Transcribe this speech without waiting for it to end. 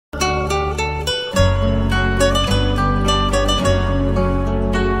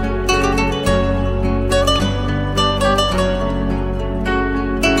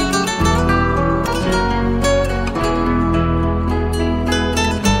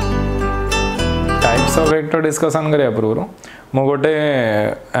Types of vector discussion करिया पूर्व मु गोटे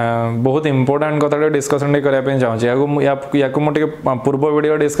बहुत इंपोर्टेंट कथा डिस्कशन करने चाहूँगी या पूर्व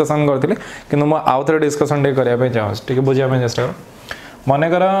वीडियो डिस्कशन करी कि आउ थे डिस्कशन करने चाहूँगी बुझापी चेष्टा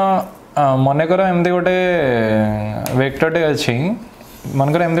कर मनकर एमती गोटे वेक्टरटे अच्छी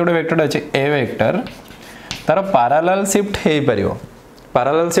मनकर एमती गोटे वेक्टर अच्छी ए वेक्टर तार पैरेलल शिफ्ट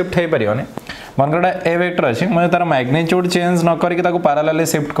हो पारे मनकर ए वेक्टर अच्छी मुझे तार मैग्नीट्यूड चेंज न करके पैरेलली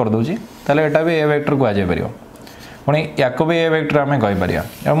शिफ्ट कर दूची ताले एटा भी ए वेक्टर कहुई पार पुणी या भी ए वेक्टर आम कहीपर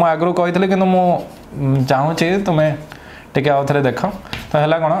मुझे आगु कही कि चाहूँगी तुम्हें टे आउ थे देख तो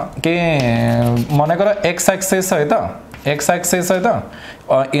है कौन कि मनकर एक्स एक्सिस सहित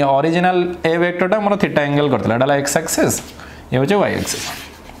ओरिजिनल ए वेक्टरटा मोर थीटा एंगल करता एक्स एक्सिस ये हूँ वाई एक्सिस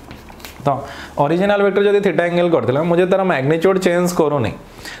तो ओरिजिनल वेक्टर जब थीटा एंगल करता मुझे तार मैग्नीट्यूड चेंज करूनी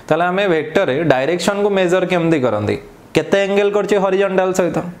ताले आम वेक्टर डायरेक्शन को मेजर केमती करती केते एंगल कर हॉरिजॉन्टल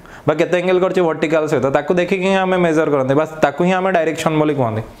सहित बा केते एंगल कर वर्टिकल सहित ताकू देखिए आम मेजर करते बस ताकू ही आम डायरेक्शन बोली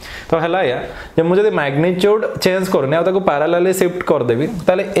कहते तो है या जब मुझे मैग्नीट्यूड चेंज करूनी आ पैरेलली शिफ्ट करदेवी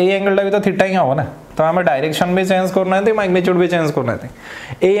ताले ए एंगलटा भी तो थीटा ही हम ना तो आम डायरेक्शन भी चेंज करना मैग्नीट्यूड भी चेंज करना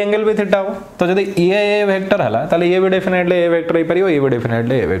ए एंगल भी थीटा हो तो जब ये ए वेक्टर है ताले ये भी डेफिनेटली ए वेक्टर हो पार ये भी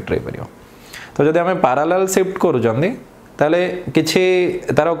डेफिनेटली ए वेक्टर हो पार तो जब आम पैरेलल शिफ्ट करूँ ताले किछि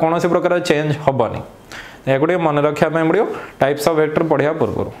तार कौन प्रकार चेंज हेनी या मन रखा पड़ो टाइप्स ऑफ वेक्टर पढ़िया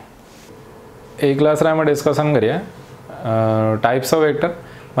पूर्व यही क्लास आम डिस्कसन करिया टाइप्स ऑफ वेक्टर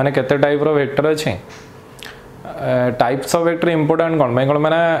माने केते टाइप रो वेक्टर अच्छे टाइप्स ऑफ वेक्टर इंपोर्टेंट कौन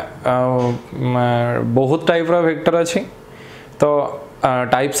मैंने बहुत टाइप रो वेक्टर अच्छी तो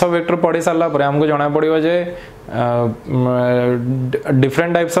टाइप्स ऑफ वेक्टर पढ़ी सारा पर आमको जना पड़ो जे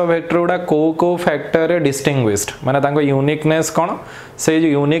डिफरेंट टाइप्स ऑफ वेक्टर गुड़ा को फैक्टर डिस्टिंग्विश्ड माने यूनिकनेस कौन से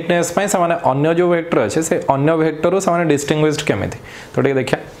यूनिकनेस से अन्य जो वेक्टर अच्छे से अन्य वेक्टर से डिस्टिंग्विश्ड केमिति तो ठीक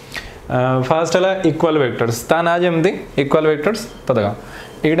देखिए फास्ट है इक्वल वेक्टर्स ता ना जमती इक्वल वेक्टर्स तो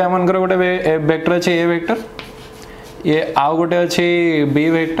देखो यहाँ मनकर गोटे वेक्टर अच्छे ए वेक्टर ये आउ गोटे अच्छी बी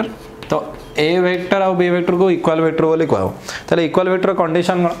वेक्टर तो ए वेक्टर आउ बी वेक्टर को इक्वल वेक्टर बोली कह ताले इक्वल वेक्टर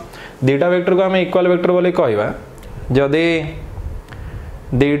कंडीशन कौन दीटा वेक्टर को आम इक्वल वेक्टर बोली कहवा जदि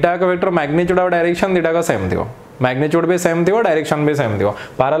दीटा वेक्टर मैग्नीट्यूड और डायरेक्शन दीटा का सेम थी मैग्नीट्यूड भी सेम थी डायरेक्शन भी सेम थी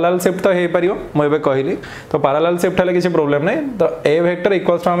पैरेलल शिफ्ट तो हो पार मुझे कहली तो पैरेलल शिफ्ट है किसी प्रोब्लेम नहीं तो ए वेक्टर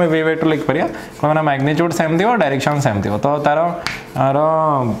इक्वल्स टू आम बी वेक्टर लिख पार क्या मैग्नीट्यूड सेम थी डायरेक्शन सेम थी तो तार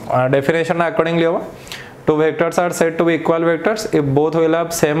डेफिनेशन अकॉर्डिंगली हम two vectors are said to be equal vectors if both will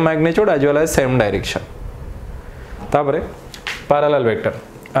have same magnitude as well as same direction तापरे parallel vector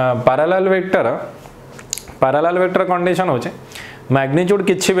parallel vector condition होचे magnitude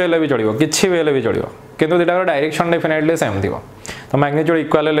किछि बेले भी चलिबो किंतु दिटा डायरेक्शन डेफिनेटली सेम थिबो तो मैग्नीट्यूड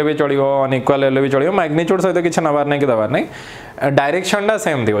इक्वल हेले भी चलिबो अनइक्वल हेले भी चलिबो मैग्नीट्यूड सहित किछि नबार नै कि दबार नै डायरेक्शन टा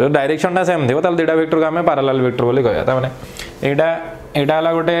सेम थिबो जो डायरेक्शन टा सेम थिबो ताल दिटा वेक्टर को हमें पैरेलल वेक्टर बोली कहया ता माने एटा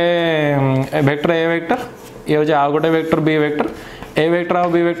हला गोटे वेक्टर ए वेक्टर ये हो आ गोटे vector B vector A vector और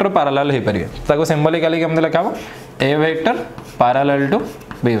बी वेक्टर पैरेलल हो पारे ताको सिंबलिकली केमते लिखाबो ए vector parallel to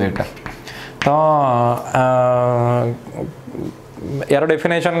be vector तो यार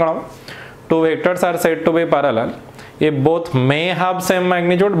डेफिनेशन कौन two vectors are said to be parallel ये both may have same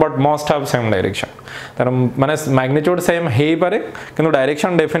magnitude but must have same direction तार माने मैग्नीट्यूड सेम हो पारे किंतु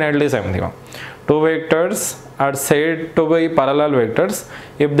डायरेक्शन डेफिनेटली सेम थी two vectors are said to be parallel vectors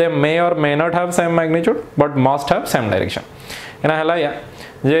if they may or may not have same magnitude but must have same direction एना हला या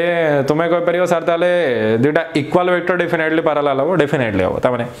जे तुमे कह परियो सर ताले दुटा इक्वल वेक्टर डेफिनेटली पैरेलल हो डेफिनेटली हो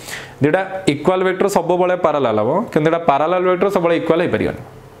ता माने दुटा इक्वल वेक्टर सब बळे पैरेलल हो किंतु दुटा पैरेलल वेक्टर सब बळे इक्वल हो परियोनी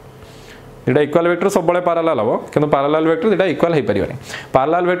दुटा इक्वल वेक्टर सब बळे पैरेलल हो किंतु पैरेलल वेक्टर दुटा इक्वल हो परियोनी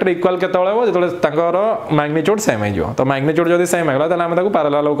पैरेलल वेक्टर इक्वल केतळे हो जेतळे ताकर मैग्नीट्यूड सेम हे जो तो मैग्नीट्यूड जदी सेम हेगला ताले हम ताको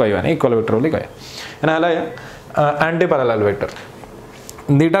पैरेलल हो कहबानी इक्वल वेक्टर बोली कहे एना हला या anti parallel vector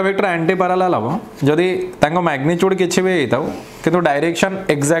दीटा vector anti parallel हम जदि तांको मैग्नीट्यूड किछि भी हेताउ किंतु डायरेक्शन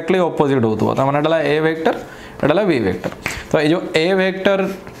एक्जेक्टली ऑपोजिट होतबो त माने डला ए वेक्टर एडला बी वेक्टर तो ये जो ए वेक्टर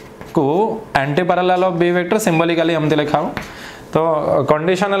को anti parallel of B vector सिंबलिकली हमते लिखाओ तो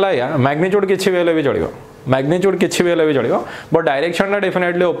कंडीशन है या मैग्नीट्यूड किछि बेले भी चलियो मैग्नीट्यूड किछि बेले भी चलियो बट डायरेक्शन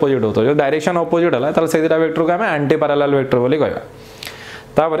डेफिनेटली ऑपोजिट होतो जो डायरेक्शन ऑपोजिट हला ताल से दिटा वेक्टर को हम एंटी पैरेलल वेक्टर बोली कहबा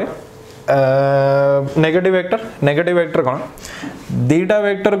तापरे नेगेटिव वेक्टर कौन दीटा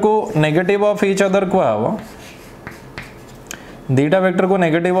वेक्टर को नेगेटिव ऑफ ईच अदर को आव दीटा वेक्टर को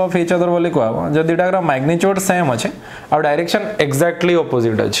नेगेटिव ऑफ ईच अदर बोली कहबो जो दीटा मैग्नीट्यूड सेम अच्छे और डायरेक्शन एक्जेक्टली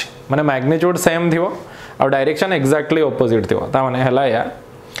ऑपोजिट अच्छे माने मैग्नीट्यूड सेम थिवो और डायरेक्शन एक्जेक्टली ऑपोजिट थिवो ता माने हला या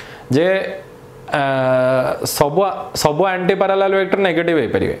जे सब एंटी पैरेलल वेक्टर नेगेटिव हो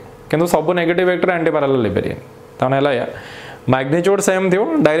पारे किंतु सब नेगेटिव वेक्टर एंटी पैरेलल हो पारे ता माने हला या मैग्नीट्यूड सेम थी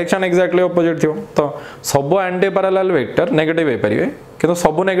डायरेक्शन एक्जाक्टली ऑपोजिट थी तो सब एंटी पैरेलल वेक्टर नेगेटिव हो पारे किंतु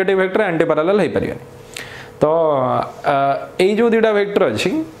सब नेगेटिव वेक्टर एंटी पैरेलल हो पारे तो ये जो दुटा वेक्टर अच्छी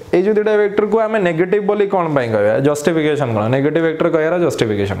ये जो दुटा वेक्टर को आम नेगेटिव बोली कौन कह जस्टिफिकेशन कौन नेगेटिव वेक्टर कह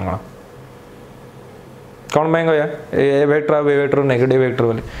जस्टिफिकेशन कौन कह ए vector B vector negative vector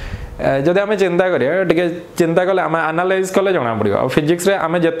बोली जदि आम चिंता करिया टिके चिंता कले आम एनालाइज कले जना पड़ो फिजिक्स रे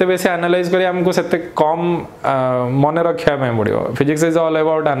आम जिते बेसी एनालाइज करिया हमको सेते कम मन रखा पड़ो physics is all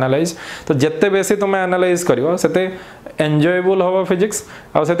about analyse तो जिते बेसी तुम एनालाइज करियो सेते एंजॉयबल हम फिजिक्स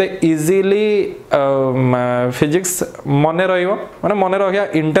आ सेते इजीली फिजिक्स मन रहिबो माने मन रखिया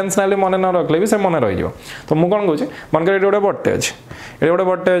इंटेंशनली मन न रखले भी से मन रहि जो तो मु कोन कहूची मन कर एटा बट्टे अछि एटा गोटे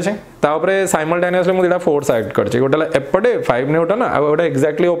बट्टे अछि ता ऊपर साइमल्टेनियसली मु दिटा फोर्स ऐड करछि गोटे एपटे 5 न्यूटन आ गोटे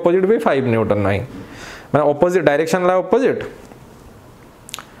एक्जेक्टली ऑपोजिट भी 5 न्यूटन नहीं माने ऑपोजिट डायरेक्शन ला ऑपोजिट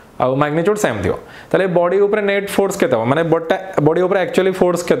आ मैग्नीट्यूड सेम थियो ताले बॉडी ऊपर नेट फोर्स केते हो माने बॉडी ऊपर एक्चुअली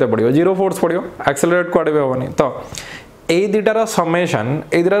फोर्स केते पड़ियो जीरो फोर्स पड़ियो एक्सेलरेट कोडे होबनी तो ए दुटार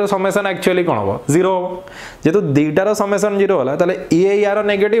समेसन एक्चुअली कौन हम जीरो हम जेहेतु दुटार समेसन जीरो होला ताले ये यार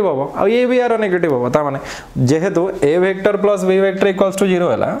नेगेटिव हम आ ये भी यार नेगेटिव हम ता माने जेहेतु ए vector plus B vector equals to zero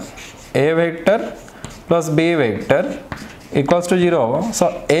होला ए vector plus B vector equals to zero हम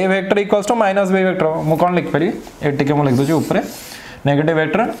सो ए vector equals to minus B vector मु कौन लिख पारि ए टिके मु लिख दोची ऊपर negative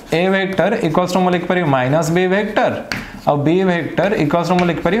vector A vector equals to मु लिख पारि माइनस बी वेक्टर और बी वेक्टर इक्वल्स टू मु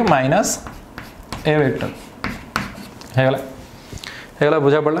लिख पारि माइनस ए वेक्टर हेगला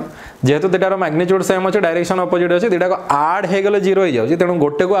बुझा पड़ा जेहेतु दुटार मैग्नीट्यूड सेम अच्छे डायरेक्शन ऑपोजिट अच्छे दुटा को आड हो गले जीरो हो जाए तेणु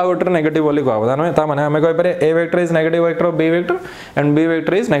गोटे को आ गोटे नेगेटिव बोली कह ता माने हमें कह पारे ए vector is negative vector of B vector and B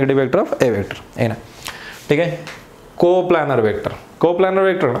vector is negative vector of A vector एना ठीक है कोप्लानर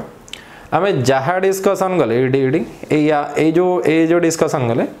वेक्टर ना आम जहाँ डिस्कसन गले ए जो डिस्कसन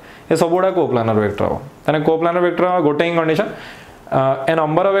गले ये सब गुड़ा कोप्लानर वेक्टर हम ताने कोप्लानर वेक्टर गोटे ही condition a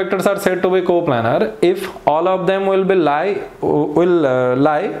number of vectors are said to be coplanar if all of them will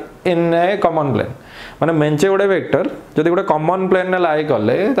lie in a common plane माने मेंचे गोटे वेक्टर जदि गोटे कॉमन प्लेन ने लाई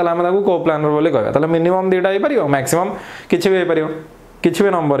कले ताले हम ताको कोप्लानर बोली कहबा ताले मिनिमम दुटा ही परियो मैक्सिमम किछि भी परियो किछि भी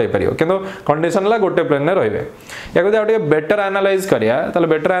नंबर हे परियो किंतु कंडीशन ला गोटे प्लेन ने रहबे या कोदे आटे बेटर एनालाइज करिया ताले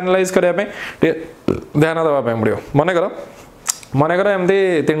बेटर एनालाइज करिया पे ध्यान देबा पे पड़ियो मने करो एमती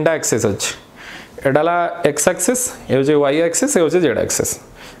तीनटा एक्सिस अछि एडाला एक्स एक्सिस ये होचे वाई एक्सिस ये होचे जेड एक्सिस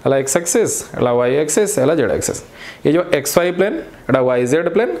एला एक्स एक्सिस एला वाई एक्सिस एला जेड एक्सिस ये जो एक्स वाई प्लेन एडा वाई जेड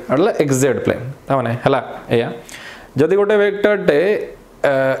प्लेन एडा एक्स जेड प्लेन ता माने हला एया जदि गोटे वेक्टर टे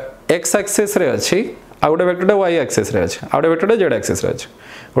एक्स एक्सिस रे अछि आ गोटे वेक्टर टे वाई एक्सिस रे अछि आ गोटे वेक्टर टे जेड एक्सिस रे अछि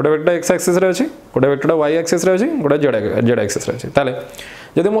गोटे वेक्टर एक्स एक्सिस रे अछि गोटे वेक्टर वाई एक्सिस रे अछि गोटे जेड एक्सिस रे अछि ताले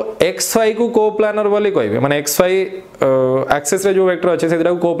जदि मो एक्स वाई को कोप्लानर बोली कहबे माने एक्स वाई एक्सिस रे जो वेक्टर अछि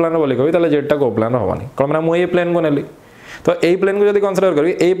सेदिरा को कोप्लानर बोली कहबे ताले जेड टा कोप्लानर होबानी कोन माने मो ए प्लेन को नेली तो ए प्लेन को जदि कंसीडर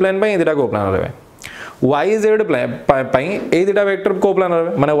करबी ए प्लेन पई एदिरा कोप्लानर हेबे वाई जेड प्लेन पई ए दिटा वेक्टर कोप्लानर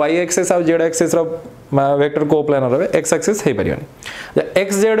हेबे माने वाई एक्सिस और Z axis row vector coplanar हेबे एक्स एक्सिस हे परियोनी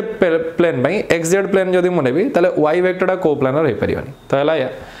एक्स जेड प्लेन पई एक्स जेड प्लेन जदि मु नेबी ताले वाई वेक्टर टा कोप्लानर हे परियोनी तो हला या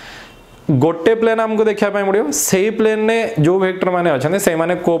गोटे प्लेन हमको देखा पड़ो से प्लेन ने जो वेक्टर माने अच्छा से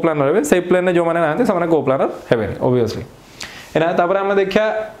माने कोप्लानर हेबे से प्लेन ने जो माने ना से माने कोप्लानर हेबेनी ऑब्वियसली एना तापर हम देखा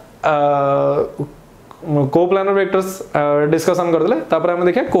कोप्लानर वेक्टर्स डिस्कशन कर देले तापर हम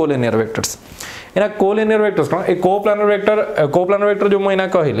देखा कोलिनियर वेक्टर्स एना कोलिनियर वेक्टर्स कोन ए कोप्लानर वेक्टर जो मैं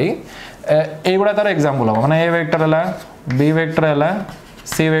कहली ए गुडा तार एग्जांपल हो माने ए वेक्टर हला बी वेक्टर हला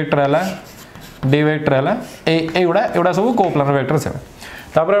सी वेक्टर हला डी वेक्टर हला ए गुडा सब कोप्लानर वेक्टर्स है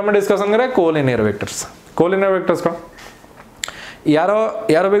तापर हम डिस्कशन करें कोलिनियर वेक्टर्स को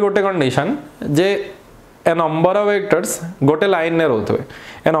यार भी गोटे condition J A number of vectors गोटे लाइन ने रहथवे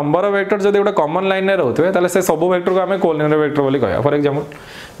ए नंबर ऑफ वेक्टर्स जदि गोटे कॉमन लाइन ने रहथवे ताले से सब वेक्टर को हमें कोलिनियर वेक्टर बोली कहया फॉर एग्जांपल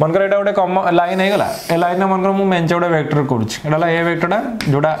मन कर एटा गोटे कॉमन लाइन हे गला ए लाइन ने मन कर मु मेंचे गोटे वेक्टर करूछ एडाला ए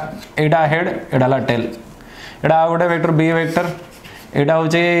वेक्टरटा जोडा एडा हेड एडाला टेल एडा गोटे वेक्टर बी वेक्टर एडा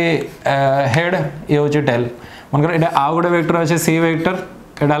होचे हेड ए होचे टेल मन कर एडा आ गोटे वेक्टर अछि सी वेक्टर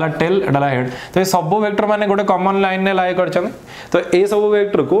एडाला टेल एडाला हेड तो ये सब वेक्टर माने गोटे कॉमन लाइन ने लाई करछन तो ए सब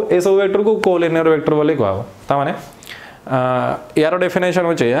वेक्टर को कोलिनियर वेक्टर बोली कहबो ता माने यार डेफिनेशन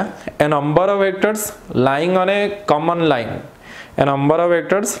हो चाहिए ए number of vectors lying on A common line A number of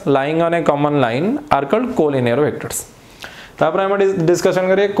vectors lying on A common line are called collinear vectors तापर हम डिस्कशन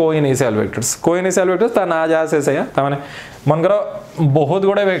करिए कोइनिशियल वेक्टर्स ता ना जा से सया ता माने मन करो बहुत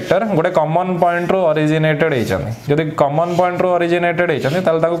गुडे वेक्टर गोटे कॉमन पॉइंट रो ओरिजिनेटेड हे छन जदि कॉमन पॉइंट रो ओरिजिनेटेड हे छन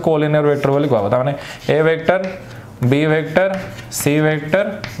ताल ताको कोलिनियर वेक्टर बोली कहबो ता माने ए vector B vector C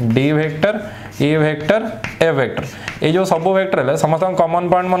vector D vector A vector F vector A जो सब वेक्टर है समस्त कॉमन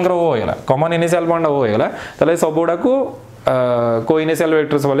पॉइंट मन करो हो गेला कॉमन इनिशियल पॉइंट हो गेला ताले सब गुडा को co-initial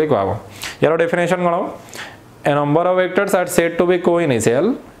vectors बोली कहबो यार definition cone a number of vectors are said to be co-initial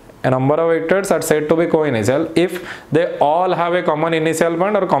a number of vectors are said to be co-initial if they all have a common initial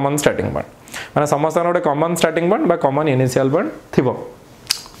point or common starting point माने समस्त गोटे common starting point बा common initial point थिबो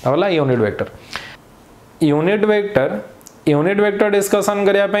tabla unit vector discussion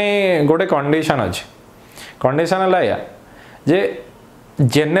करिया पे गोटे condition अछि condition हला या जे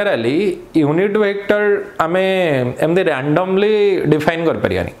जनरली यूनिट वेक्टर आमे एमदी रैंडमली डिफाइन कर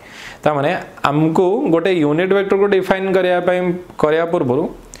परियानी ता माने हमको गोटे यूनिट वेक्टर को डिफाइन करिया पूर्व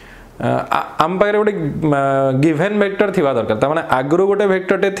आम पाखे गोटे गिवन वेक्टर थिबा दरकार ता माने आगरो गोटे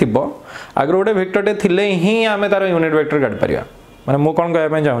वेक्टरटे थिबो आगरो गोटे वेक्टरटे थिले ही आमे तार यूनिट वेक्टर काढ परिया माने मु कोन कहय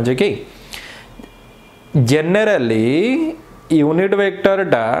पे चाहू कि जनरली यूनिट वेक्टर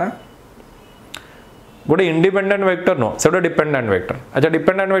टा गोटे इंडिपेंडेंट वेक्टर नो से डिपेंडेंट वेक्टर अच्छा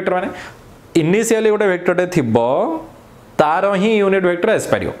डिपेंडेंट वेक्टर माने इनिशियली गोटे वेक्टरटे थिबो तार ही यूनिट वेक्टर आस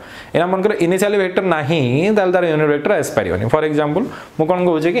पारियो एना मन कर इनिशियली वेक्टर नाही ताल तार unit vector us पारियोनी for example मु कोन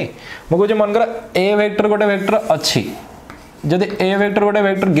कहू कि मु कहू मन कर ए वेक्टर गोटे वेक्टर अछि जदि ए वेक्टर गोटे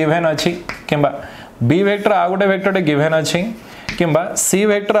वेक्टर गिवन अछि किबा बी वेक्टर आ गोटे वेक्टर गिवन अछि किबा सी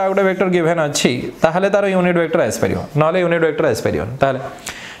वेक्टर आ गोटे वेक्टर गिवन अछि ताहले तार यूनिट वेक्टर आस पारियो नले यूनिट वेक्टर आस पारियो ताहले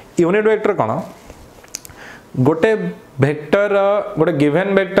यूनिट वेक्टर कोन गोटे वेक्टर गोटे गिवन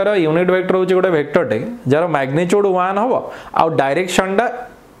वेक्टर यूनिट वेक्टर होची गोटे वेक्टर टे जार मैग्नीट्यूड 1 हबो आ डायरेक्शन टा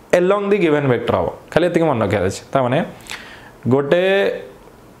अलोंग द गिवन वेक्टर हबो खाली एतिक मन रखिया अछि ता माने गोटे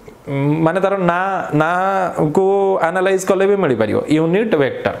माने तार ना को एनालाइज करले भी मिल परियो यूनिट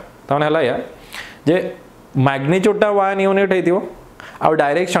वेक्टर ता माने हला या जे मैग्नीट्यूड टा 1 यूनिट हेतियो आ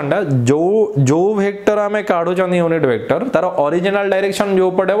डायरेक्शन टा जो वेक्टर आमे काढु चन यूनिट वेक्टर तार ओरिजिनल डायरेक्शन जो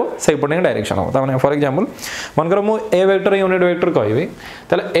पडेबो सही पडे डायरेक्शन हो ता माने फॉर एग्जांपल मन कर मु ए वेक्टर यूनिट वेक्टर कहबी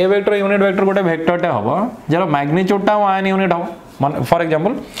तले ए वेक्टर यूनिट वेक्टर गोटे वेक्टर टा हबो जरो मैग्नीट्यूड टा 1 यूनिट हबो फॉर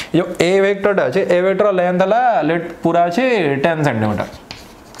एग्जांपल जो ए वेक्टर टा अछि ए वेक्टर लेंथ हला लेट पूरा अछि 10 सेंटीमीटर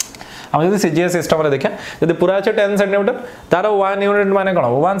हम जदि CHSE सिस्टम रे देखा जदि पूरा अछि 10 सेंटीमीटर तार 1 यूनिट माने कोन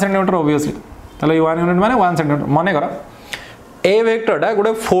 1 सेंटीमीटर ऑब्वियसली तले 1 यूनिट माने 1 सेंटीमीटर माने करा ए वेक्टर टा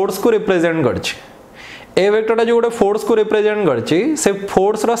गोटे फोर्स को रिप्रेजेंट करछि ए वेक्टर टा जो गोटे फोर्स को रिप्रेजेंट करछि से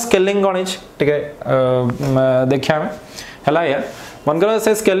फोर्स रो स्केलिंग कोन अछि ठीक है देखिया में हला या मन कर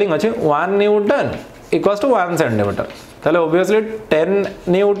से स्केलिंग अछि 1 न्यूटन इक्वल्स टू 1 सेंटीमीटर ताले ऑब्वियसली 10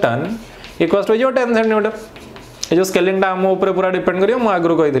 न्यूटन इक्वल्स टू जो 10 सेंटीमीटर ए जो स्केलिंग टा हम ऊपर पूरा डिपेंड करियो मु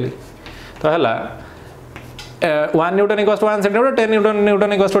आगरो कहि देली तो हला 1 Newton equals to 1 centimetre 10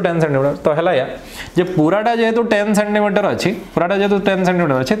 Newton equals to 10 centimetre तो हला या जे पूराटा जेहेतु 10 सेंटीमीटर अछि पूराटा जेहेतु 10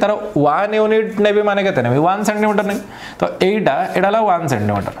 सेंटीमीटर अछि तार 1 यूनिट ने भी माने केते ने 1 सेंटीमीटर ने तो एटा ला 1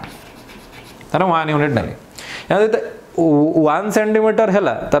 सेंटीमीटर तार 1 यूनिट ने या 1 सेंटीमीटर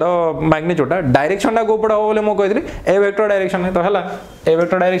हला तार मैग्नीट्यूड डायरेक्शन टा को पडो बोले मो कहितली ए वेक्टर डायरेक्शन ने तो हला ए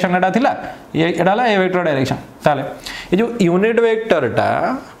वेक्टर डायरेक्शन एटा थिला एटा ला ए वेक्टर डायरेक्शन ताले ए जो यूनिट वेक्टर टा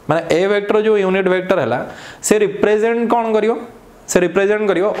माने ए वेक्टर जो यूनिट वेक्टर हला से रिप्रेजेंट कोन करियो से रिप्रेजेंट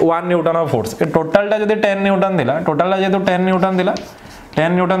करियो 1 Newton of force A total टा जदि 10 न्यूटन दिला टोटल टा जेतो 10 न्यूटन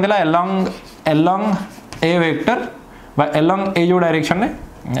दिला अलोंग ए वेक्टर बा अलोंग ए जो डायरेक्शन ने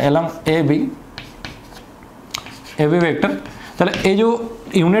अलोंग ए बी वेक्टर तले ए जो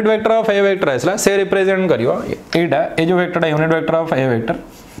unit vector of A vector आसला से रिप्रेजेंट करियो एटा ए जो vector unit vector of A vector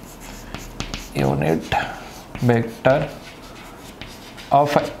unit vector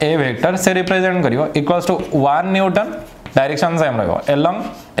of A vector से रिप्रेजेंट करियो equals to 1 Newton direction same रहबो अलोंग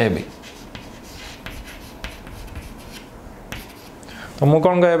ए बी तो मु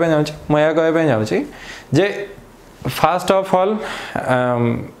कोन कहबे जाउची मु या कहबे जाउची जे फर्स्ट ऑफ ऑल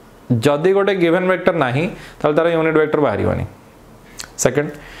जदि गोटे गिवन वेक्टर नाही ताल तार unit vector बाहरिबनी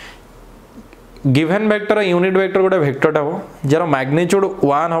second given vector unit vector गोटे वेक्टर हो जर मैग्नीट्यूड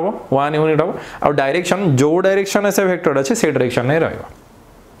 1 हो 1 यूनिट हो और डायरेक्शन जो डायरेक्शन से वेक्टर अच्छे से डायरेक्शन में रहइबो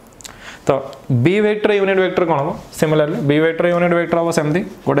तो बी वेक्टर यूनिट वेक्टर कोन हो similarly B vector unit vector हो सेमती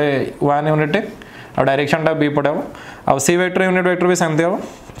गोटे 1 यूनिट और डायरेक्शन टा बी पटे हो और सी वेक्टर यूनिट वेक्टर भी सेमती हो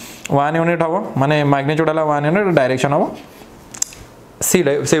 1 यूनिट हो माने मैग्नीट्यूड हला 1 यूनिट डायरेक्शन हो सी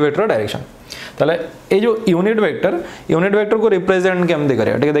वेक्टर डायरेक्शन ताले ए जो यूनिट वेक्टर को रिप्रेजेंट केमती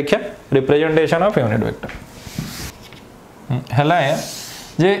करिया ठीक है देखिया रिप्रेजेंटेशन ऑफ यूनिट वेक्टर हला है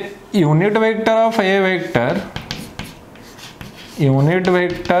जे unit vector of A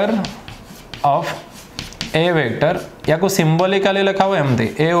vector या को सिंबॉलिकली लिखा हो एमती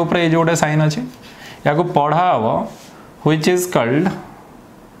ए ऊपर ए जोटे साइन अछि या को पढ़ा हो which is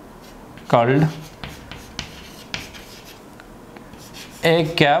called A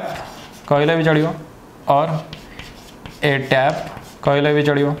cap कहले भी चढ़ियो और ए टैप कहले भी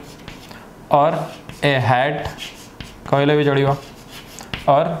चढ़ियो और ए हैट कहले भी चलियो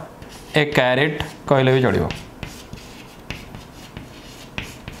और ए कैरेट कहले भी चलियो।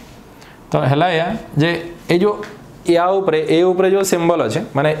 तो हैला या जे ए जो या ऊपर जो सिंबल अच्छे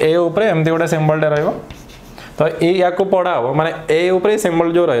माने ए ऊपर एमती गोटे सिंबल रहिबो तो ए या को पढ़ा हो माने ए ऊपर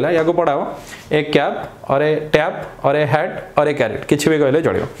सिंबल जो रहिला या को पढ़ा हो ए कैप और ए टैप और ए हैट और ए कैरेट किछि भी कहले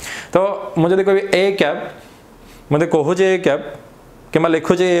चलियो। तो मुझे देखो ए कैप मुझे कहू जे ए कैप कि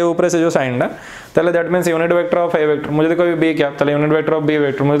लिखु जे ए ऊपर से जो साइनटा ताले that means unit vector of A vector मुझे देखो बी कैप ताले unit vector of B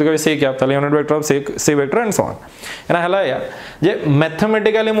vector मुझे देखो सी कैप ताले unit vector of C vector and so on एना हला या जे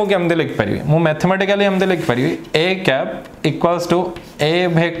मैथमेटिकली मु केमते लिख परिबी मु मैथमेटिकली एमते लिख परिबी A cap equals to A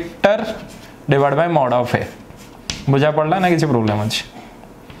vector divide by mod of ए बुझा पड़ला ना किसी प्रॉब्लम अछि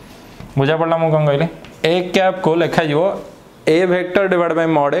बुझा पड़ला मु कोन कहले ए कैप को लिखा जिवो ए वेक्टर डिवाइड बाय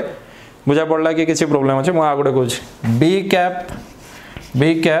मॉड ए बुझा पड़ला कि किसी प्रॉब्लम अछि मु आ गुडे कहूछ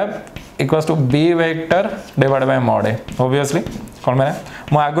B cap equals to be vector divide by mod A obviously कोन माने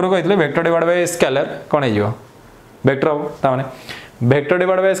मु आगुरो कहितले वेक्टर डिवाइड बाय स्केलर कोन हे जिवो वेक्टर हो ता माने वेक्टर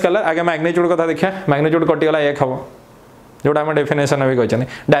डिवाइड बाय स्केलर आगे मैग्नीट्यूड कथा देखिया मैग्नीट्यूड कटि गला 1 हबो जोटा हम डेफिनेशन भी कहछनी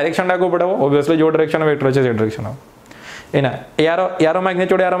डायरेक्शन टा को पड़ो ऑब्वियसली जो डायरेक्शन वेक्टर अछि से डायरेक्शन हो एना यारो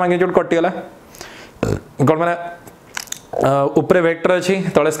मैग्नीट्यूड कटि गला कोन माने ऊपर वेक्टर अछि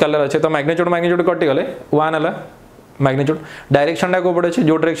तळे स्केलर अछि तो मैग्नीट्यूड कटि गले 1 हला मैग्नीट्यूड डायरेक्शन टा को पड़े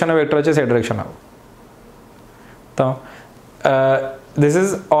जो डायरेक्शन वेक्टर अच्छे से डायरेक्शन हो तो this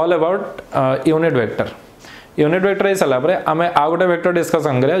is all about unit vector है सला परे हमें आ गोटे वेक्टर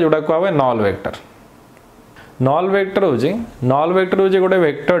डिस्कशन करिया जोटा को आवे नल वेक्टर होची गोटे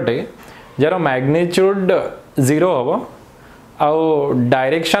वेक्टर टे जार मैग्नीट्यूड 0 हबो आउ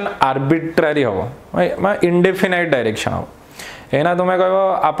डायरेक्शन आर्बिट्रारी हबो इनडेफिनाइट डायरेक्शन हबो एना तुम कह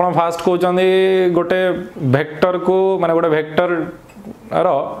आप फास्ट कहते गोटे वेक्टर को माने गोटे वेक्टर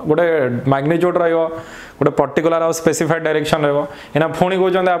गोटे मैग्नीट्यूड रोटे पर्टिकुलर और स्पेसिफाइड डायरेक्शन रहा पुणी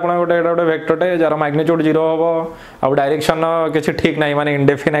कहते आप गोटे गोटे वेक्टरटे जार मैग्नीट्यूड 0 हम आउ डायरेक्शन किसी ठीक ना माने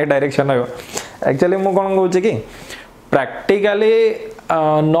इनडेफिनाइट डायरेक्शन एक्चुअली मुझे कौन कहूँ कि प्रैक्टिकली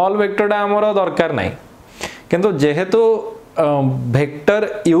नल वेक्टरटा आमर दरकार ना किंतु जेहेतु वेक्टर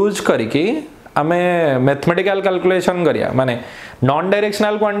यूज करके आमे मैथमेटिकल कैलकुलेशन करिया माने नॉन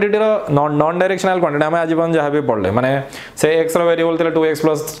डायरेक्शनल क्वांटिटी आमे आजीवन जहाँ भी पढ़ले माने से x रो वेरिएबल तले 2x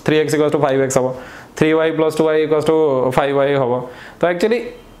 + 3x = 5x हबो 3y + 2y = 5y हबो तो एक्चुअली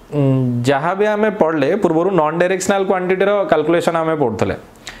जहाँ भी आमे पढ़ले पूर्वरु नॉन डायरेक्शनल क्वांटिटी रो कैलकुलेशन आमे पढ़थले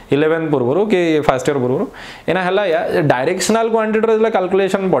 11th पूर्वरु कि फर्स्ट ईयर पूर्वरु एना हला या डायरेक्शनल क्वांटिटी रो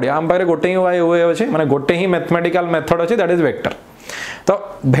कैलकुलेशन पढ़िया हम पारे गोटे ही y हुए अछि माने गोटे ही मैथमेटिकल मेथड अछि दैट इज वेक्टर तो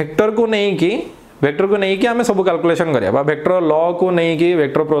वेक्टर को नहीं कि हमें सब कैलकुलेशन करिया बा वेक्टर लॉ को नहीं कि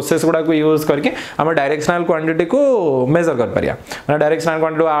वेक्टर प्रोसेस गुडा को यूज करके हमें डायरेक्शनल क्वांटिटी को मेजर कर परिया माने डायरेक्शनल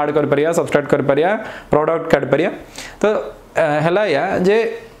क्वांटिटी ऐड कर परिया सब्सट्रैक्ट कर परिया प्रोडक्ट काट परिया तो हला या जे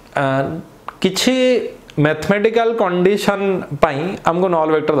किछि मैथमेटिकल कंडीशन पाई हमको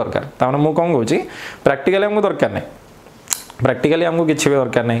नल वेक्टर दरकार ताने मु कोन कहूची प्रैक्टिकली हमको दरकार नहीं प्रैक्टिकली हमको किछि भी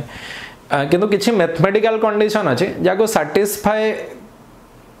दरकार नहीं किंतु किछि मैथमेटिकल कंडीशन अछि जाको सैटिस्फाई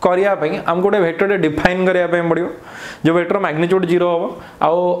करिया पई हम गोटे वेक्टर डिफाइन करिया पई पड़ियो जो वेक्टर मैग्नीट्यूड 0 हो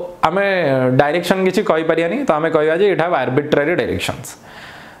आउ आमे डायरेक्शन किछि कहि परियानी तो आमे कहया जे इटा आर्बिट्ररी डायरेक्शंस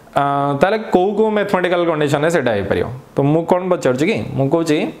ताले को मैथमेटिकल कंडीशन है सेटा हे परियो तो मु कोन बचर छी कि मु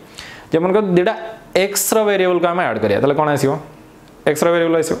कहूची जे मन को दिडा x रो वेरिएबल को आमे ऐड करिया ताले कोन आसीयो x रो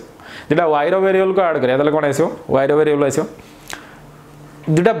वेरिएबल आसीयो दिडा y रो वेरिएबल को ऐड करिया ताले कोन आसीयो y रो वेरिएबल आसीयो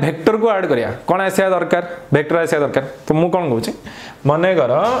दुटा वेक्टर को ऐड करिया कोन आसिया दरकार वेक्टर आसिया दरकार तो मु कोन कहूची मने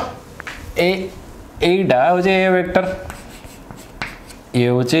कर एटा हो जे ए वेक्टर ये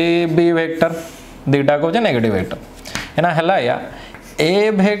हो जे बी वेक्टर दुटा को जे नेगेटिव वेक्टर एना हला या ए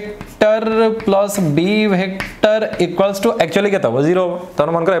vector plus B vector equals to actually केता 0 तन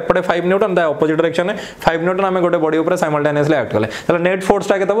मन कर एपटे 5 न्यूटन ता ऑपोजिट डायरेक्शन है 5 न्यूटन हमें गोटे बॉडी ऊपर साइमल्टेनियसली एक्ट करले तले नेट फोर्स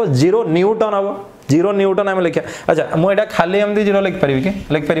ता केता 0 न्यूटन हबो 0 न्यूटन हमें लिखिया अच्छा मु एटा खाली एमदी 0 लिख परिबी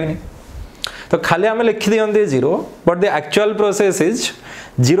कि लिख परिबिनी तो खाली हमें लिख दियंती 0 but the actual process is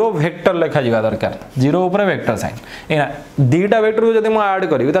 0 vector लिखा जिवा दरकार 0 ऊपर वेक्टर साइन एना दीटा वेक्टर को जदी मु ऐड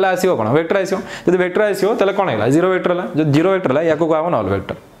करबी तले आसीओ कोन वेक्टर आसीओ जदी वेक्टर आसीओ तले कोन हैला 0 वेक्टर हला जो 0 वेक्टर हला याको कहबो नल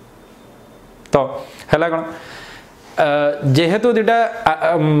वेक्टर तो हैला कोन जेहेतु दीटा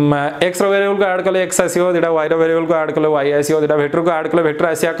x रो वेरिएबल को ऐड करले x आसीओ दीटा y रो वेरिएबल को ऐड करले y आसीओ दीटा वेक्टर को ऐड करले वेक्टर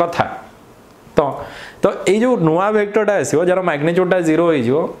आसीया कथा तो ये जो नुआ वेक्टरटा आसीओ जार मैग्नीट्यूडटा 0 होई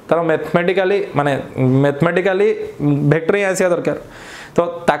जो तार मैथमेटिकली वेक्टर ही आसिया दरकार तो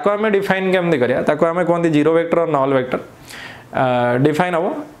ताको हमें डिफाइन केमती करिया ताको हमें कहंती 0 वेक्टर और नल वेक्टर डिफाइन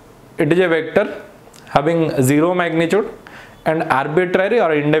हबो it is a vector having 0 magnitude and arbitrary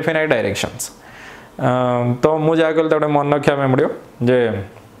और इंडेफिनाइट डायरेक्शंस तो मुझे जहाँ कहते मन रखा पड़ो जे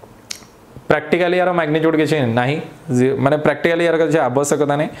प्रैक्टिकली यार मैग्नीट्यूड किसी ना माने प्रैक्टिकली यार किसी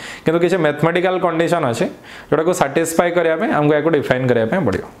आवश्यकता नहीं किंतु किसी मैथमेटिकल कंडीशन अच्छे जोटा को साटिस्फाई करने आमको या डिफाइन करने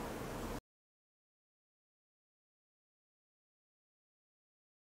पड़ो।